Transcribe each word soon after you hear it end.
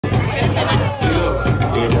Pure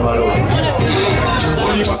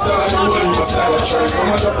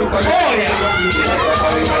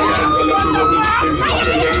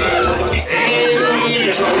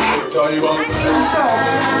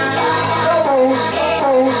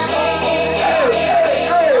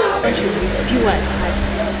at heart,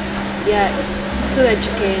 yeah, so that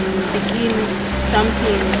you can begin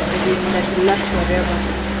something that will last forever.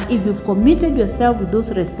 If you've committed yourself with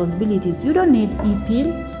those responsibilities, you don't need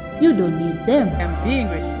e-pill, you don't need them. I'm being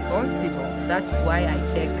responsible. That's why I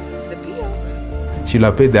take the pill. She'll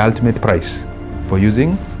have paid the ultimate price for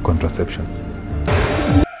using contraception.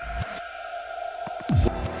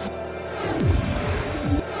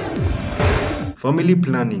 Family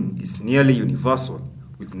planning is nearly universal,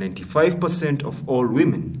 with 95% of all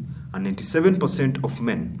women and 97% of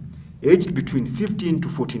men aged between 15 to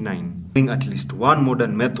 49 doing at least one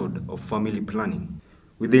modern method of family planning.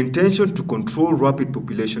 With the intention to control rapid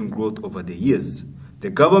population growth over the years,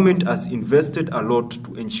 the government has invested a lot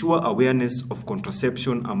to ensure awareness of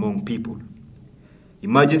contraception among people.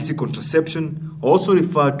 Emergency contraception, also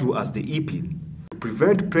referred to as the e-pill, to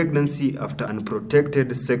prevent pregnancy after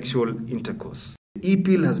unprotected sexual intercourse. The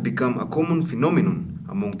e-pill has become a common phenomenon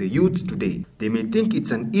among the youths today. They may think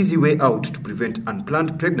it's an easy way out to prevent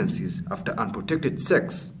unplanned pregnancies after unprotected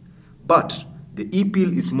sex, but the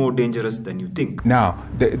e-pill is more dangerous than you think. Now,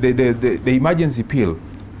 the emergency pill,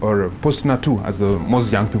 or post-natal as most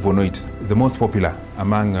young people know it, is the most popular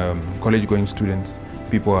among college-going students.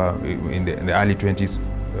 People are in the early 20s.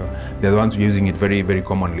 They're the ones using it very, very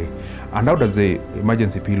commonly. And how does the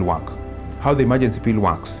emergency pill work? How the emergency pill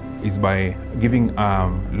works is by giving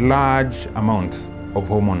large amount of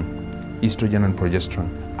hormone, estrogen and progesterone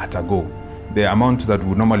at a go. The amount that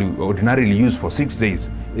would ordinarily use for 6 days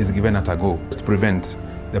is given at a go to prevent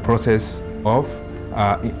the process of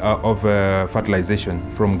fertilization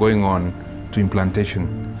from going on to implantation.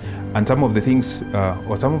 And some of the things,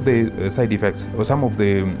 or some of the side effects, or some of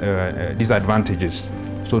the disadvantages,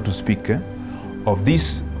 so to speak, of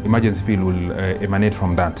this emergency pill will emanate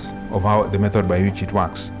from that, of how the method by which it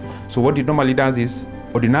works. So what it normally does is,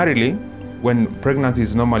 ordinarily, when pregnancy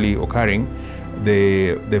is normally occurring,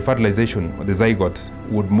 the fertilization, or the zygote,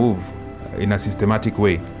 would move in a systematic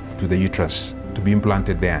way to the uterus to be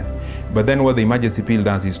implanted there. But then what the emergency pill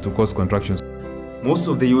does is to cause contractions. Most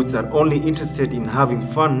of the youths are only interested in having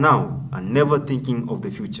fun now and never thinking of the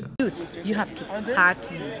future. Youth, you have to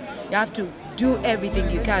party. You have to do everything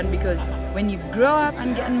you can, because when you grow up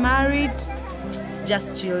and get married, it's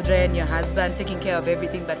just children, your husband taking care of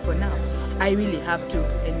everything. But for now, I really have to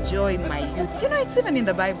enjoy my youth. You know, it's even in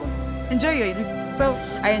the Bible. Enjoy your youth. So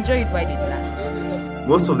I enjoy it while it lasts.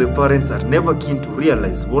 Most of the parents are never keen to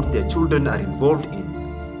realize what their children are involved in,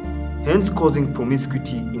 hence causing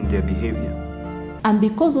promiscuity in their behavior. And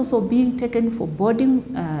because also being taken for boarding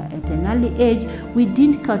at an early age, we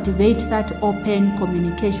didn't cultivate that open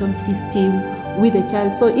communication system with the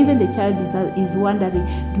child. So even the child is wondering,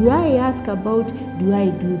 do I ask about, do I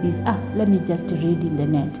do this? Let me just read in the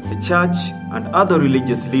net. The church and other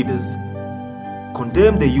religious leaders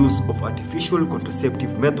condemn the use of artificial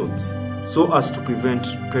contraceptive methods so as to prevent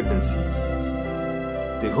pregnancies.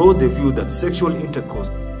 They hold the view that sexual intercourse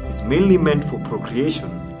is mainly meant for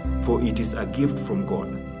procreation, for it is a gift from God.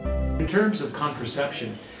 In terms of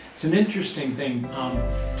contraception, it's an interesting thing.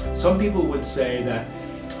 Some people would say that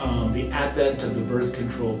the advent of the birth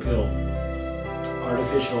control pill,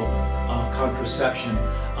 artificial contraception,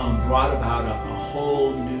 brought about a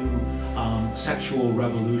whole new sexual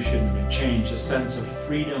revolution and change. A sense of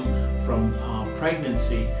freedom from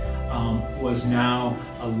pregnancy was now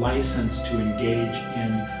a license to engage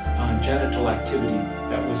in genital activity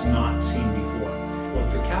that was not seen before. What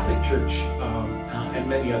the Catholic Church and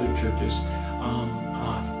many other churches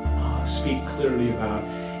speak clearly about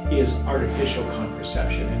is artificial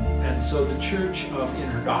contraception. And so the Church in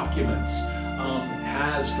her documents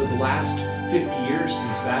has, for the last 50 years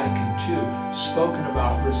since Vatican II, spoken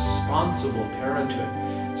about responsible parenthood.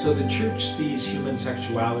 So the Church sees human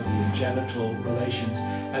sexuality and genital relations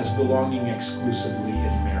as belonging exclusively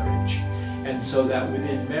in marriage. And so that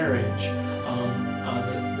within marriage,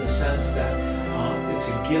 the sense that it's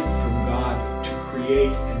a gift from God to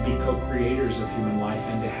create and be co-creators of human life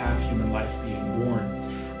and to have human life being born.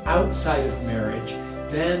 Outside of marriage,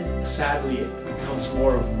 then sadly it becomes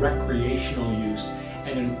more of recreational use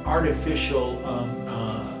and an artificial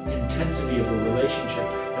intensity of a relationship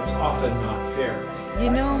that's often not fair. You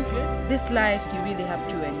know, this life you really have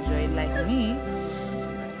to enjoy. Like me,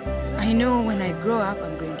 I know when I grow up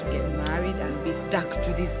I'm going to get married and be stuck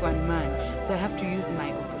to this one man. So I have to use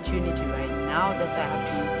my opportunity right now that I have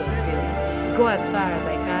to use those pills. Go as far as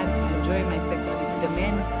I can enjoy my sex with the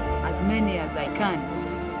men, as many as I can.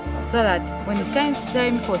 So that when it comes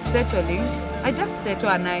time for settling, I just settle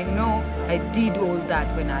and I know I did all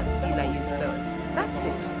that when I was still a youth. So that's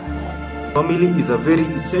it. Family is a very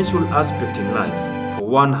essential aspect in life, for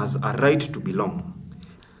one has a right to belong.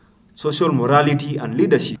 Social morality and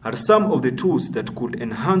leadership are some of the tools that could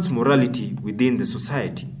enhance morality within the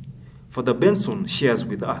society. Father Benson shares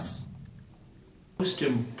with us. The most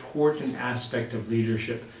important aspect of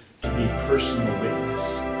leadership to be personal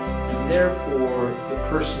witness. And therefore, the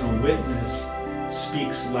personal witness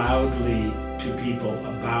speaks loudly to people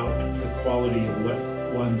about the quality of what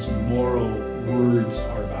one's moral words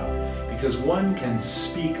are about. Because one can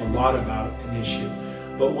speak a lot about an issue,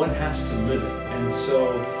 but one has to live it. And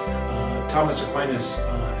so Thomas Aquinas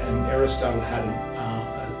and Aristotle had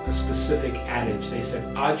a specific adage. They said,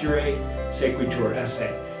 agere sequitur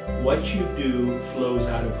esse. What you do flows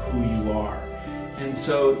out of who you are. And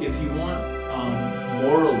so if you want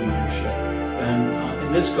moral leadership, then,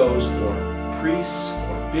 and this goes for priests,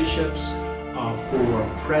 for bishops,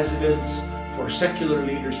 for presidents, for secular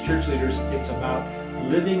leaders, church leaders, it's about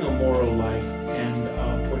living a moral life and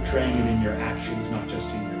portraying it in your actions, not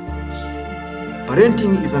just in your words.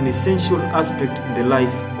 Parenting is an essential aspect in the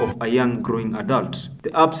life of a young growing adult.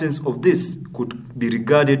 The absence of this could be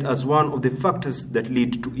regarded as one of the factors that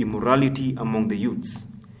lead to immorality among the youths.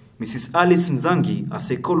 Mrs. Alice Nzangi, a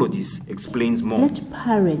psychologist, explains more. Let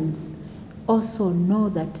parents also know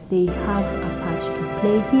that they have a part to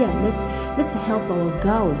play here. Let's help our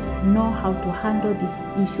girls know how to handle this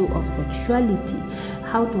issue of sexuality,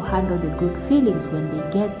 how to handle the good feelings when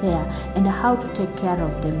they get there, and how to take care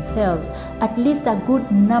of themselves. At least a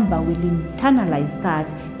good number will internalize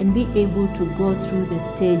that and be able to go through the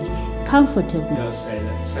stage comfortably. It does say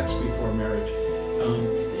that sex before marriage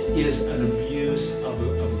is an abuse of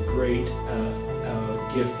a great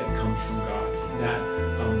gift that comes from God.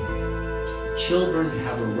 That children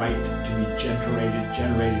have a right to be generated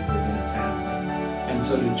within a family. And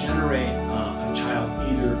so to generate a child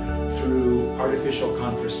either through artificial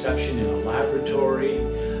contraception in a laboratory,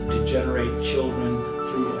 to generate children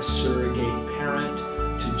through a surrogate parent,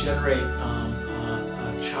 to generate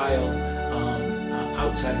a child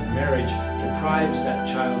outside of marriage deprives that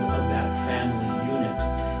child of that family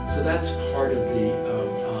unit. So that's part of the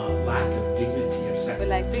lack of dignity of sex.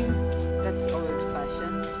 Well, I think that's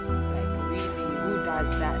old-fashioned. Like, really, who does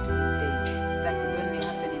that these days? That would only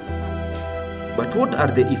happen in the past. But what are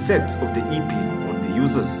the effects of the e-pill on the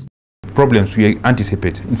users? Problems we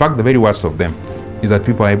anticipate. In fact, the very worst of them is that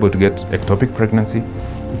people are able to get ectopic pregnancy,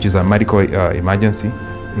 which is a medical emergency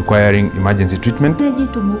requiring emergency treatment.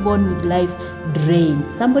 Energy to move on with life drains.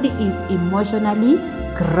 Somebody is emotionally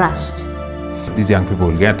crushed. These young people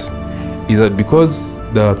will get is that because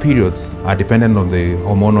the periods are dependent on the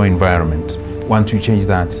hormonal environment. Once you change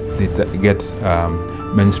that, they get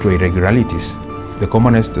menstrual irregularities. The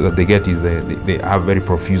commonest that they get is they have very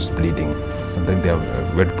profuse bleeding. Sometimes they have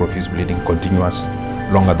very profuse bleeding, continuous,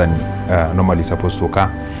 longer than normally supposed to occur.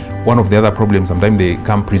 One of the other problems sometimes they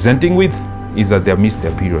come presenting with is that they have missed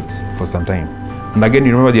their periods for some time. And again,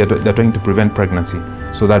 you remember they're trying to prevent pregnancy,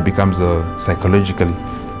 so that becomes psychologically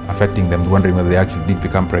affecting them, wondering whether they actually did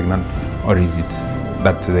become pregnant, or is it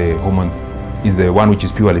that the hormones is the one which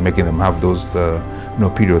is purely making them have those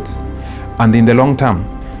periods. And in the long term,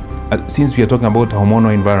 since we are talking about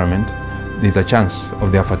hormonal environment, there's a chance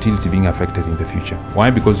of their fertility being affected in the future. Why?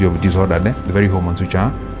 Because you have disordered the very hormones which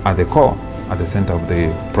are at the core, at the center of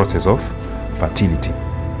the process of fertility.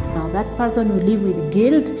 Now that person will live with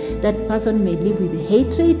guilt, that person may live with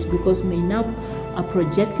hatred because may now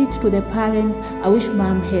project it to the parents. I wish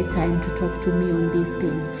mom had time to talk to me on these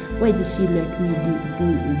things. Why did she let me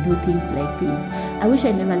do things like this? I wish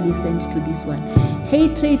I never listened to this one.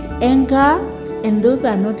 Hatred, anger, and those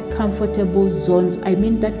are not comfortable zones. I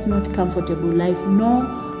mean, that's not comfortable life. No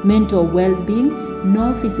mental well-being,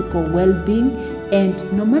 no physical well-being, and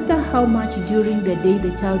no matter how much during the day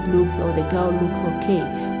the child looks or the girl looks okay,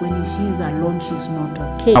 when she's alone, she's not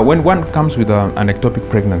okay. When one comes with an ectopic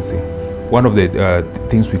pregnancy, one of the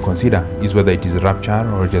things we consider is whether it is ruptured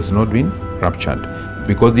or it has not been ruptured,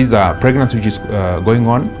 because these are pregnancy which is going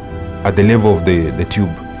on at the level of the tube.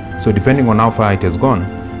 So depending on how far it has gone,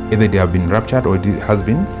 either they have been ruptured or it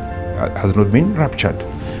has not been ruptured.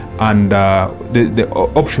 And the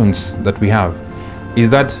options that we have is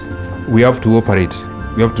that we have to operate.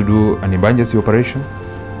 We have to do an emergency operation,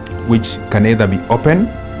 which can either be open,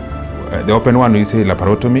 the open one we say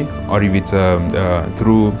laparotomy, or if it's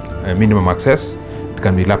through minimum access, it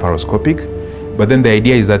can be laparoscopic. But then the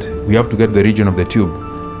idea is that we have to get the region of the tube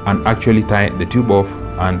and actually tie the tube off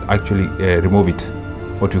and actually remove it.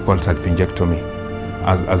 what we call salpingectomy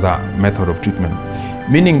as a method of treatment.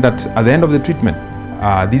 Meaning that at the end of the treatment,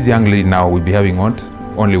 this young lady now will be having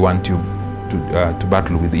only one tube to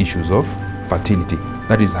battle with the issues of fertility.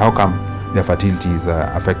 That is how come their fertility is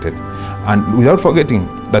affected. And without forgetting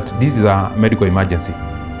that this is a medical emergency.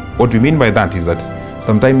 What we mean by that is that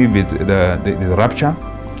sometimes if there's a rupture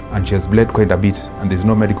and she has bled quite a bit and there's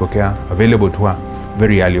no medical care available to her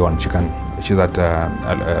very early on, she's at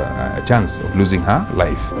a chance of losing her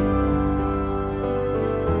life.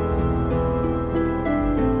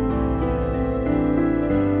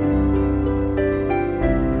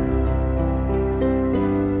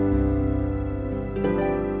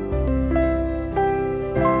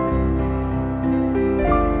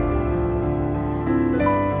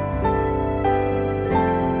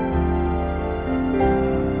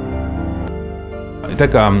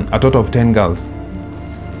 Take a total of 10 girls,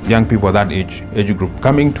 young people that age group,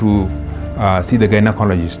 coming to see the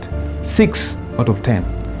gynecologist. 6 out of 10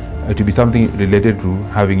 to be something related to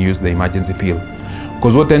having used the emergency pill.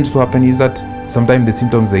 Because what tends to happen is that sometimes the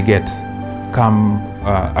symptoms they get come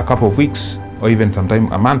a couple of weeks or even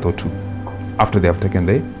sometimes a month or two after they have taken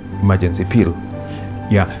the emergency pill.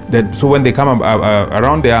 Yeah, so when they come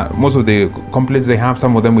around there, most of the complaints they have,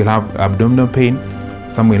 some of them will have abdominal pain,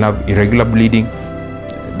 some will have irregular bleeding.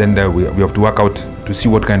 Then we have to work out to see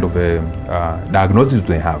what kind of diagnosis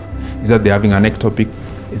they have. Is that they're having an ectopic?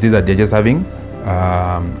 Is it that they're just having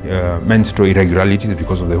menstrual irregularities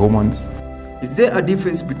because of the hormones? Is there a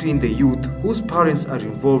difference between the youth whose parents are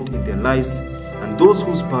involved in their lives and those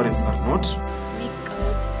whose parents are not? Sneak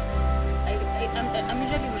out. I'm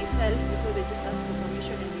usually myself because I just ask for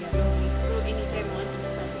permission and they allow me. So anytime I want to do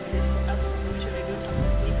something, I just ask for permission. I don't have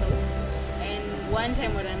to sneak out. And one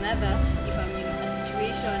time or another, if I'm in a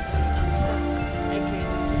situation or I'm stuck, I can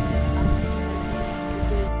just ask them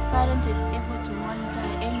to Parent is able to monitor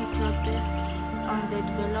any progress on the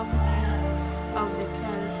development of the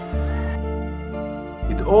child.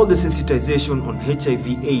 With all the sensitization on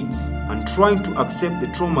HIV/AIDS and trying to accept the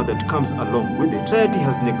trauma that comes along with it, society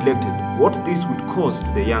has neglected what this would cause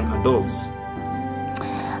to the young adults.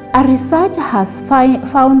 A research has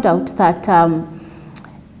found out that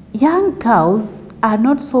young girls are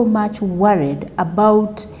not so much worried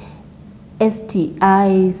about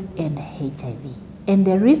STIs and HIV. And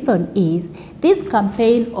the reason is this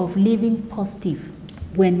campaign of living positive.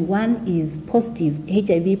 When one is positive,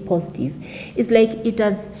 HIV positive, it's like it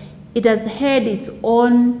has had its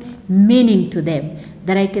own meaning to them,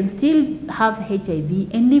 that I can still have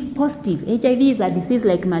HIV and live positive. HIV is a disease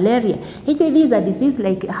like malaria. HIV is a disease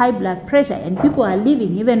like high blood pressure, and people are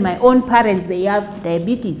living, even my own parents, they have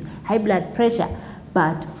diabetes, high blood pressure.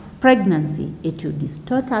 But pregnancy, it will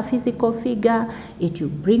distort our physical figure, it will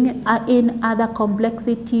bring in other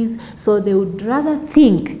complexities, so they would rather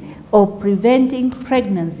think of preventing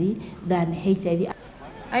pregnancy than HIV.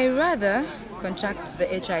 I rather contract the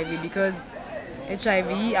HIV because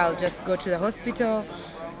HIV, I'll just go to the hospital,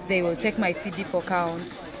 they will take my CD4 count.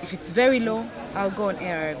 If it's very low, I'll go on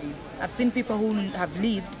ARVs. I've seen people who have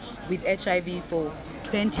lived with HIV for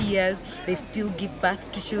 20 years, they still give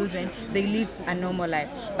birth to children, they live a normal life.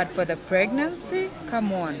 But for the pregnancy,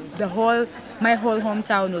 come on, my whole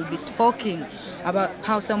hometown will be talking about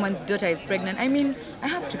how someone's daughter is pregnant. I mean, I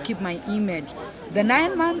have to keep my image. The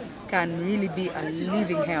 9 months can really be a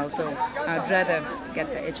living hell, so I'd rather get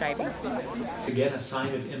the HIV. Again, a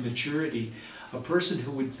sign of immaturity. A person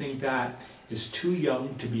who would think that is too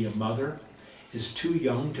young to be a mother, is too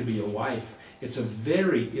young to be a wife. It's a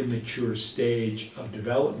very immature stage of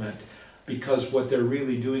development, because what they're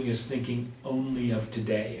really doing is thinking only of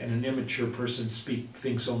today, and an immature person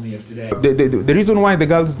thinks only of today. The reason why the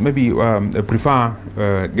girls maybe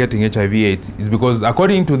prefer getting HIV/AIDS is because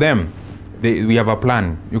according to them, we have a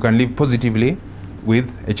plan. You can live positively with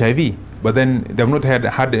HIV, but then they've not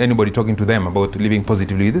had anybody talking to them about living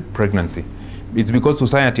positively with pregnancy. It's because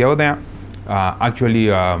society out there actually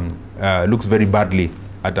looks very badly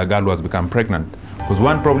at a girl who has become pregnant. Because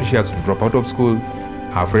one, probably she has to drop out of school,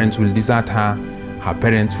 her friends will desert her, her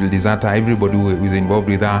parents will desert her, everybody who is involved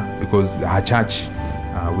with her, because her church,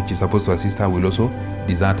 which is supposed to assist her, will also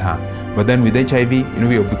desert her. But then with HIV,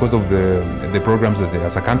 because of the programs that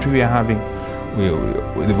as a country we are having,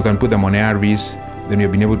 we can put them on ARVs, then we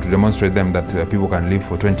have been able to demonstrate them that people can live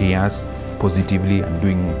for 20 years positively and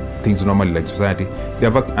doing things normally like society.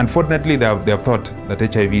 Unfortunately, they have thought that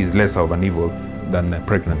HIV is less of an evil than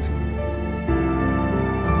pregnancy.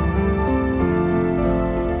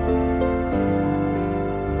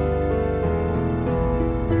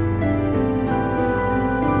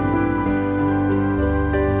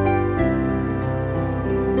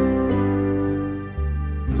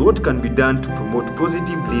 what can be done to promote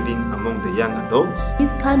positive living among the young adults? In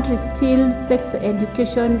this country, still sex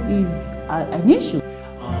education is an issue.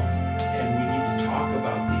 And we need to talk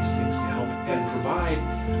about these things to help and provide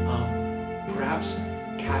perhaps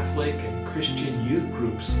Catholic and Christian youth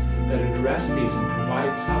groups that address these and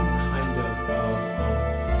provide some kind of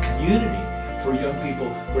community for young people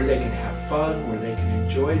where they can have fun, where they can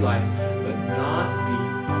enjoy life, but not be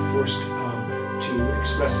forced to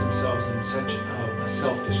express themselves in such a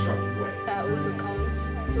self-destructive way. That also counts.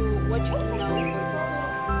 So what you do now also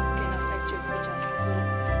can affect your future.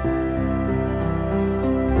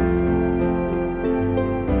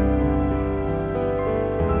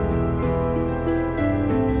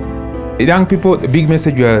 Young people, the big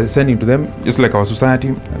message we are sending to them, just like our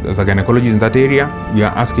society, as a gynecologist in that area, we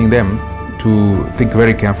are asking them to think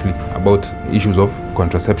very carefully about issues of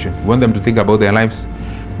contraception. We want them to think about their lives.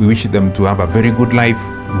 We wish them to have a very good life.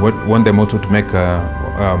 We want them also to make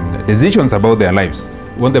decisions about their lives.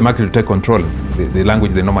 We want them actually to take control. The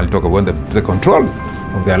language they normally talk about, we want them to take control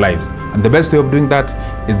of their lives. And the best way of doing that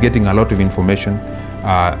is getting a lot of information.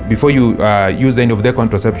 Before you use any of their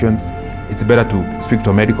contraceptions, it's better to speak to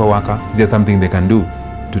a medical worker. Is there something they can do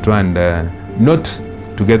to try and not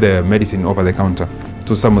to get the medicine over the counter?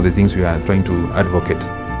 So some of the things we are trying to advocate.